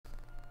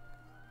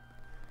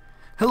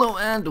Hello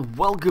and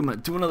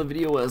welcome to another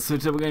video. So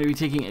today we're going to be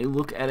taking a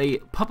look at a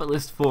puppet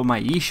list for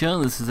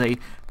Maisha. This is a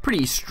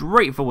pretty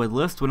straightforward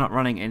list. We're not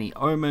running any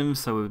omens,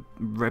 so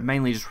we're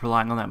mainly just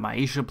relying on that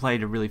Maisha play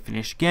to really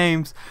finish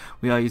games.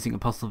 We are using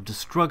Apostle of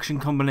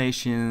Destruction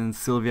combinations,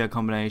 Sylvia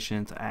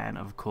combinations, and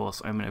of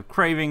course Omen of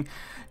Craving,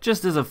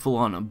 just as a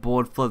full-on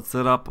board flood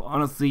setup.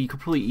 Honestly, you could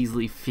probably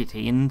easily fit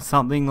in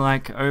something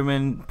like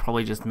Omen,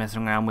 probably just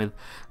messing around with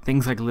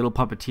things like Little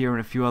Puppeteer and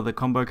a few other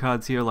combo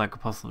cards here, like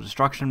Apostle of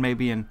Destruction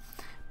maybe, and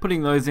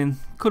putting those in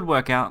could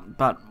work out,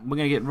 but we're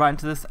going to get right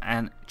into this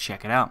and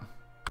check it out.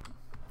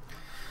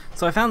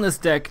 So I found this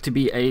deck to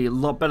be a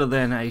lot better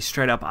than a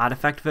straight up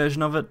artifact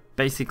version of it.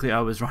 Basically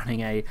I was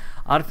running a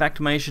artifact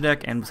Maisha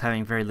deck and was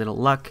having very little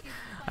luck.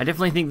 I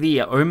definitely think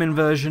the Omen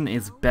version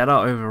is better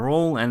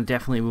overall, and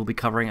definitely will be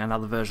covering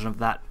another version of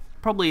that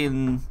probably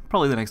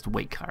the next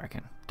week, I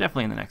reckon.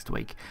 Definitely in the next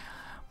week.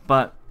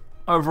 But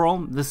overall,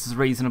 this is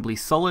reasonably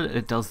solid.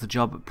 It does the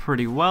job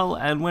pretty well,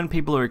 and when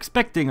people are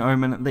expecting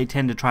Omen, they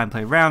tend to try and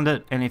play around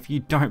it, and if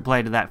you don't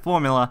play to that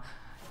formula,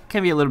 it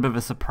can be a little bit of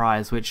a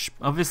surprise, which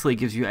obviously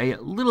gives you a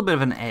little bit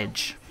of an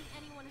edge.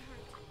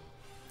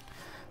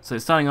 So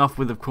starting off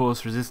with, of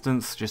course,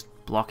 resistance, just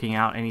blocking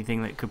out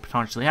anything that could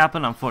potentially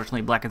happen.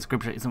 Unfortunately, Black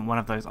Inscription isn't one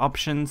of those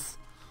options.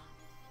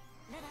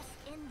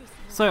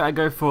 So I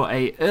go for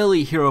a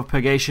early Hero of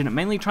Purgation,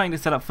 mainly trying to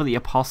set up for the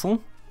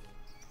Apostle,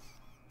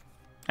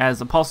 as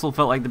Apostle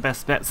felt like the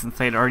best bet since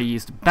they'd already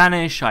used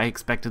Banish. I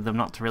expected them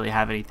not to really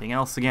have anything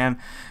else again.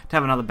 To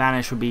have another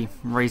Banish would be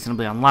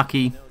reasonably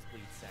unlucky.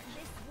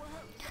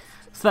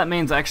 So that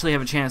means I actually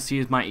have a chance to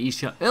use my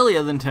Isha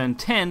earlier than turn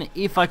 10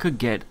 if I could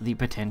get the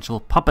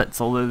potential puppets,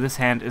 although this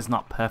hand is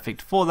not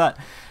perfect for that.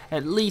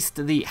 At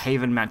least the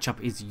Haven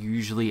matchup is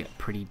usually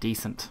pretty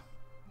decent.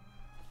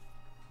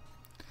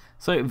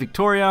 So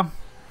Victoria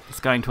is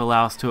going to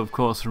allow us to, of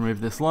course,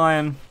 remove this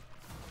lion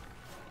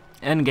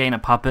and gain a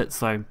puppet,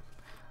 so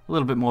a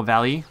little bit more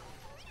value.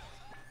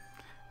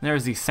 There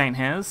is the Saint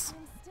Hairs.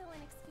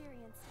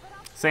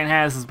 Saint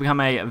Hairs has become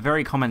a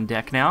very common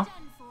deck now,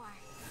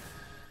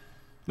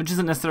 which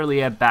isn't necessarily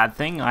a bad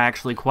thing. I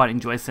actually quite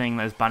enjoy seeing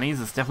those bunnies.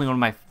 It's definitely one of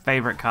my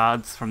favourite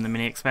cards from the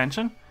mini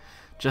expansion,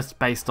 just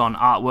based on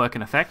artwork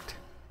and effect.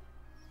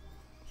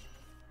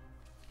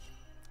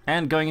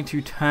 And going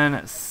into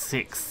turn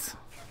 6,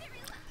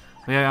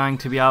 we are going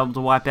to be able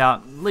to wipe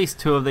out at least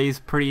 2 of these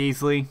pretty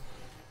easily,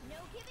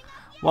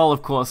 while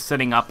of course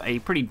setting up a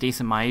pretty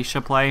decent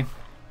Maisha play.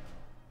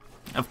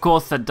 Of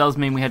course that does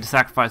mean we had to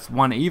sacrifice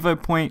 1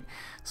 Evo point,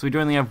 so we do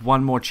only have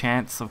 1 more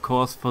chance, of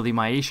course, for the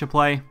Maisha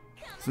play,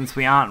 since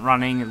we aren't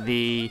running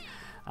the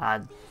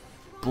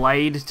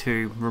blade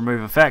to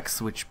remove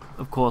effects, which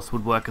of course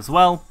would work as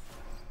well.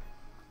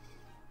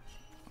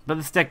 But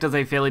this deck does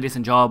a fairly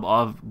decent job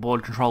of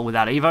board control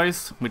without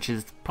Evos, which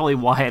is probably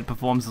why it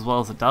performs as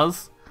well as it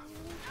does.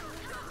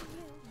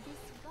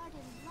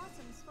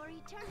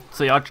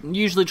 So I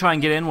usually try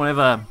and get in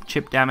whatever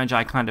chip damage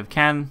I kind of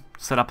can,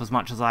 set up as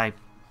much as I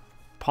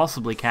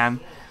possibly can,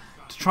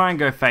 to try and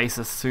go face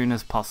as soon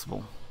as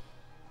possible.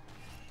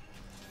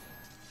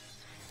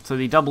 So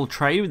the double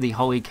trade with the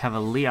Holy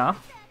Cavalier,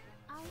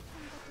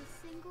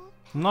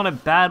 not a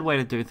bad way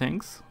to do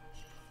things,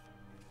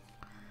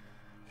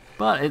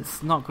 but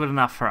it's not good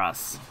enough for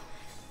us.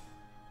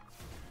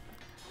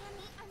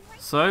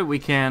 So we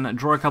can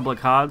draw a couple of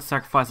cards,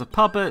 sacrifice a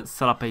puppet,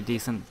 set up a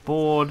decent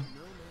board.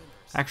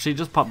 Actually,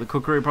 just pop the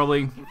Kukuru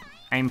probably,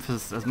 aim for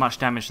as much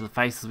damage to the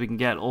face as we can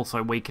get,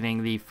 also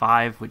weakening the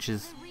 5, which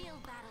is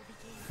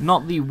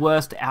not the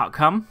worst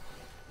outcome.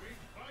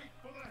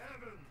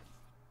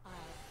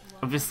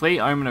 Obviously,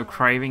 Omen of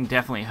Craving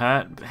definitely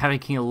hurt.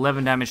 Having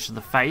 11 damage to the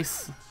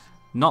face,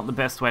 not the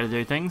best way to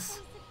do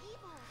things.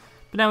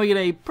 But now we get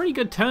a pretty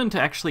good turn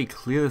to actually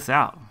clear this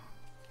out.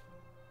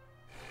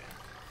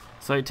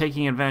 So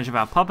taking advantage of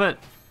our puppet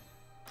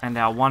and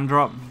our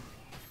 1-drop,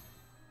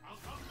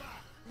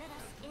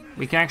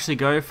 we can actually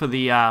go for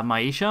the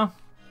Maisha,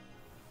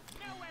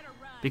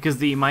 because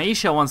the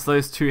Maisha, once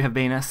those 2 have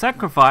been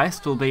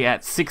sacrificed, will be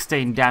at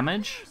 16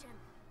 damage,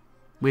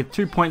 with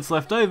 2 points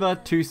left over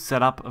to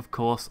set up, of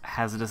course,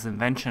 Hazardous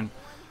Invention,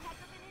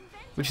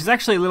 which is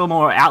actually a little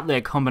more out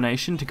there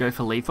combination to go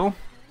for lethal.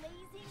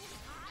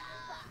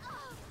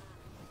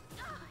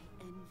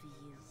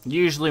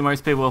 Usually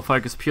most people will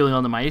focus purely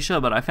on the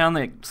Maisha, but I found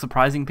that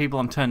surprising people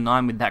on turn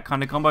 9 with that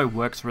kind of combo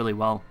works really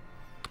well.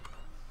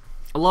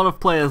 A lot of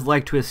players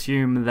like to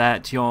assume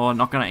that you're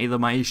not going to either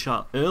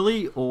Maisha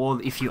early,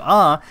 or if you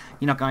are,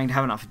 you're not going to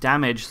have enough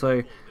damage.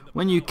 So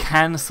when you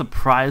can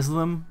surprise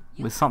them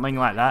with something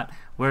like that,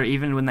 where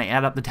even when they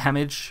add up the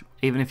damage,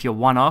 even if you're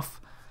 1 off,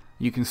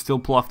 you can still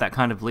pull off that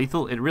kind of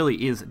lethal, it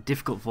really is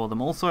difficult for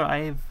them. Also,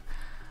 I've,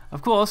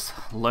 of course,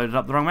 loaded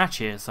up the wrong match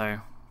here, so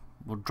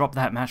we'll drop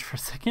that match for a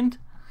second.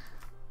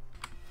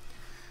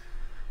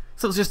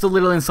 So it's just a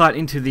little insight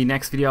into the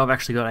next video. I've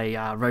actually got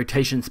a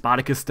rotation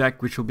Spartacus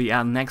deck, which will be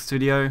our next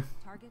video.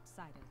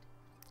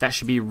 That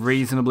should be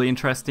reasonably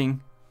interesting.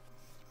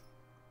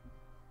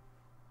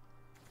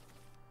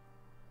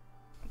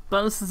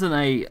 But this isn't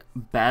a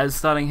bad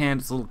starting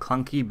hand. It's a little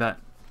clunky, but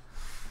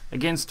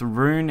Against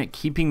Rune,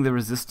 keeping the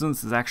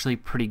resistance is actually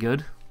pretty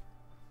good.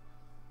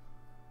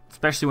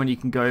 Especially when you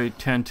can go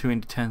turn 2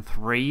 into turn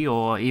 3,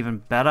 or even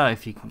better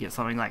if you can get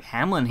something like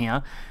Hamlin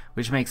here,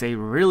 which makes a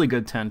really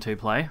good turn 2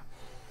 play.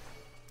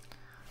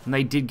 And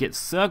they did get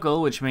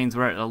Circle, which means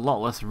we're at a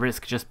lot less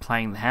risk just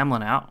playing the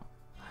Hamlin out.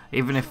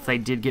 Even if they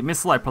did get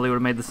Missile, I probably would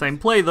have made the same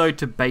play though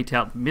to bait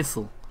out the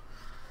Missile.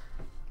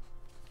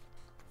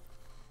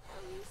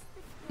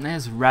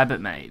 There's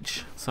Rabbit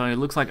Mage. So it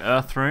looks like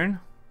Earth Rune.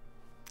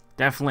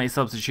 Definitely a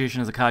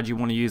substitution as a card you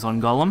want to use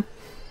on Golem.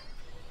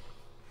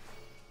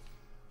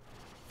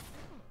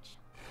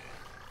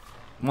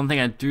 One thing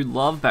I do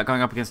love about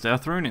going up against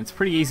Earth Rune, it's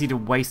pretty easy to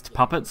waste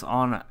puppets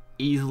on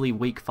easily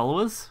weak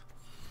followers.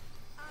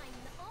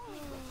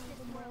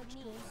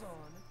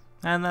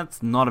 And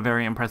that's not a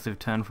very impressive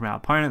turn from our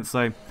opponent,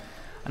 so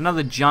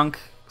another junk,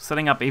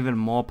 setting up even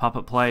more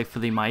puppet play for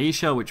the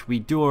Maisha, which we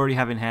do already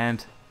have in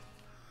hand.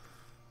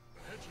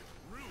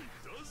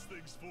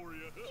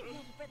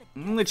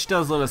 Which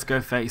does let us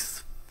go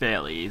face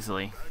fairly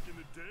easily.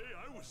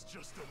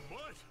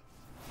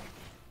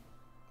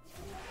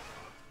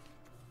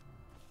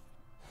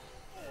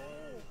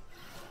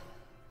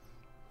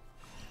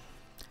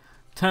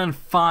 Turn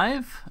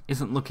 5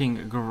 isn't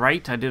looking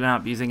great. I did end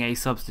up using a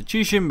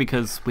substitution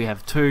because we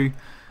have 2.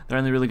 They're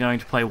only really going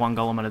to play 1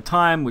 golem at a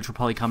time, which will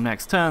probably come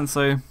next turn,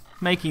 so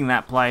making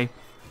that play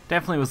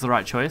definitely was the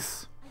right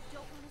choice.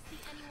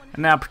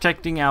 And now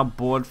protecting our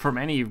board from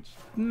any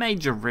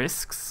major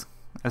risks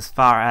as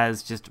far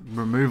as just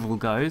removal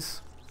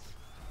goes.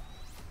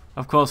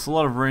 Of course, a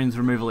lot of runes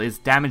removal is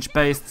damage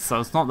based, so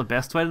it's not the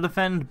best way to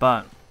defend,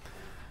 but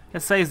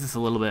it saves us a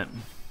little bit.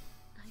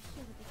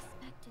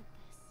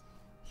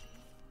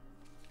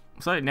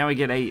 So now we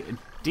get a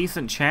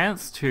decent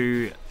chance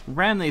to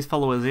ram these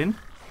followers in,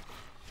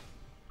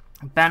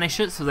 banish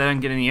it so they don't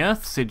get any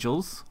earth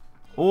sigils,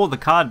 or the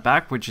card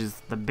back, which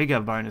is the bigger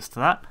bonus to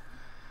that,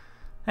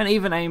 and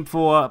even aim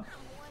for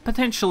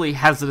potentially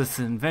hazardous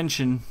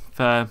invention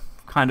for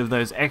kind of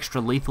those extra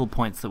lethal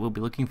points that we'll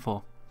be looking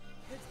for.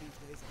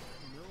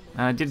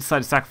 And I did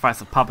decide to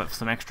sacrifice a puppet for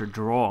some extra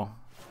draw.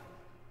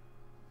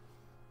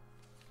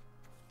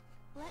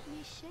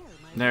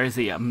 There is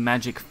the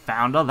Magic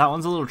Founder. That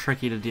one's a little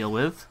tricky to deal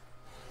with.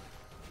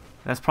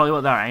 That's probably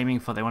what they were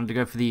aiming for. They wanted to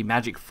go for the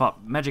Magic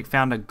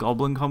Founder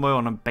Goblin combo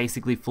on a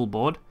basically full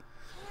board.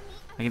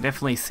 I can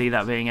definitely see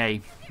that being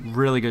a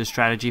really good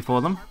strategy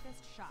for them.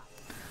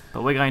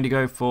 But we're going to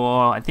go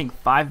for, I think,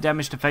 5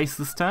 damage to face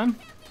this turn.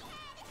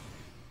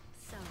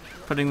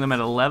 Putting them at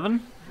 11.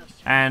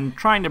 And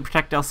trying to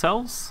protect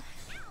ourselves.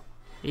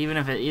 Even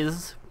if it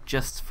is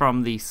just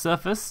from the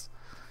surface.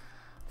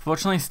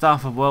 Fortunately,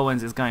 Staff of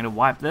Whirlwinds is going to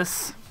wipe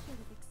this.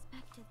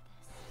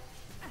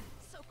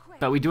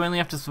 But we do only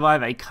have to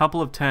survive a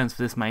couple of turns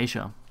for this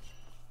Maisha.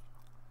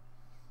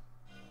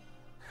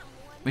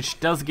 Which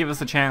does give us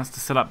a chance to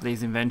set up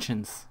these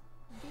inventions.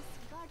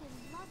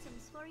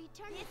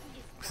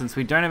 Since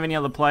we don't have any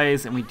other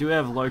plays and we do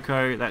have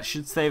Loco, that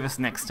should save us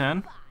next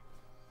turn.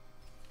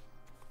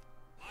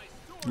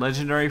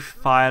 Legendary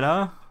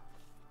Fighter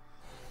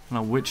and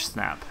a Witch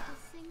Snap.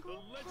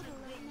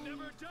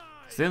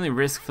 So the only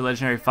risk for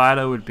Legendary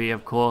Fighter would be,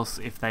 of course,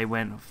 if they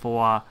went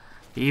for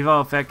the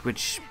Evo effect,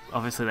 which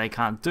obviously they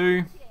can't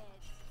do.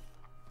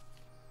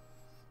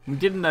 We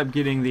did end up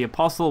getting the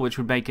Apostle, which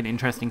would make an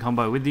interesting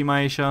combo with the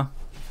Maisha.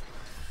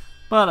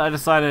 But I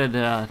decided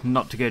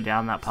not to go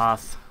down that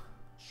path.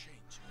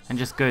 And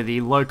just go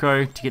the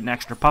Loco to get an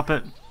extra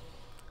puppet.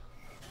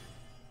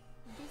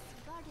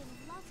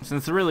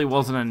 Since there really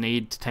wasn't a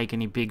need to take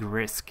any big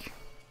risk.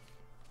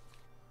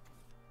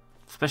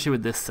 Especially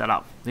with this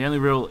setup. The only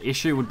real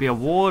issue would be a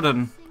ward,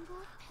 and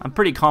I'm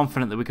pretty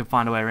confident that we can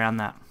find a way around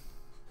that.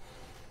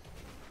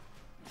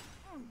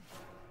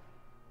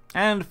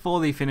 And for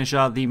the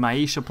finisher, the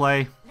Maisha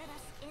play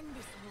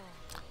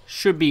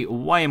should be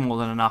way more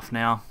than enough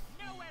now.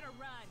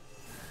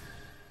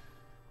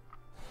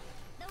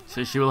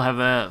 So she will have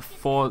a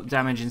 4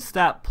 damage in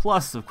stat,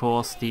 plus of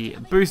course the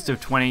boost of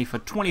 20 for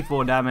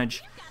 24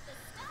 damage.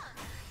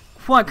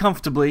 Quite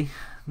comfortably.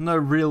 No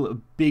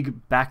real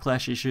big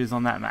backlash issues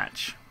on that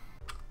match.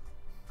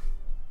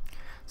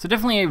 So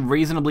definitely a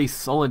reasonably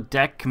solid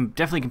deck,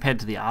 definitely compared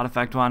to the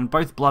Artifact one.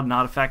 Both Blood and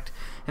Artifact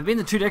have been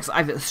the 2 decks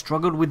I've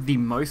struggled with the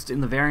most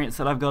in the variants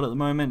that I've got at the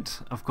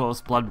moment. Of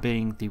course, Blood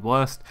being the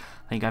worst.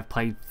 I think I've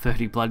played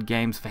 30 Blood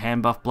games for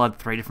hand buff Blood,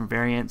 3 different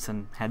variants,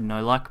 and had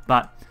no luck.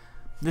 But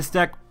this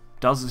deck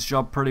does its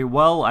job pretty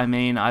well. I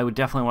mean, I would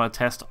definitely want to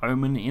test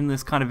Omen in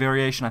this kind of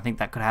variation. I think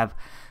that could have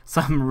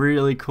some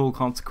really cool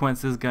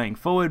consequences going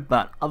forward,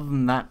 but other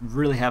than that,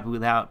 really happy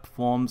with how it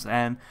performs,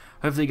 and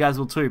hopefully you guys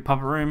will too.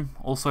 Puppet Room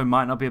also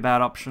might not be a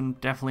bad option.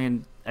 Definitely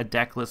in a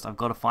deck list I've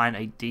got to find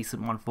a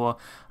decent one for.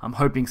 I'm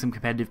hoping some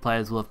competitive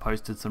players will have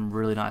posted some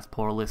really nice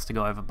Portal lists to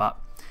go over, but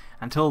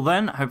until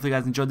then, hopefully you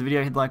guys enjoyed the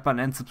video. Hit the like button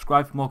and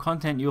subscribe for more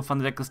content. You'll find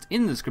the deck list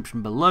in the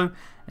description below.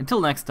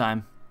 Until next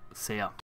time, see ya.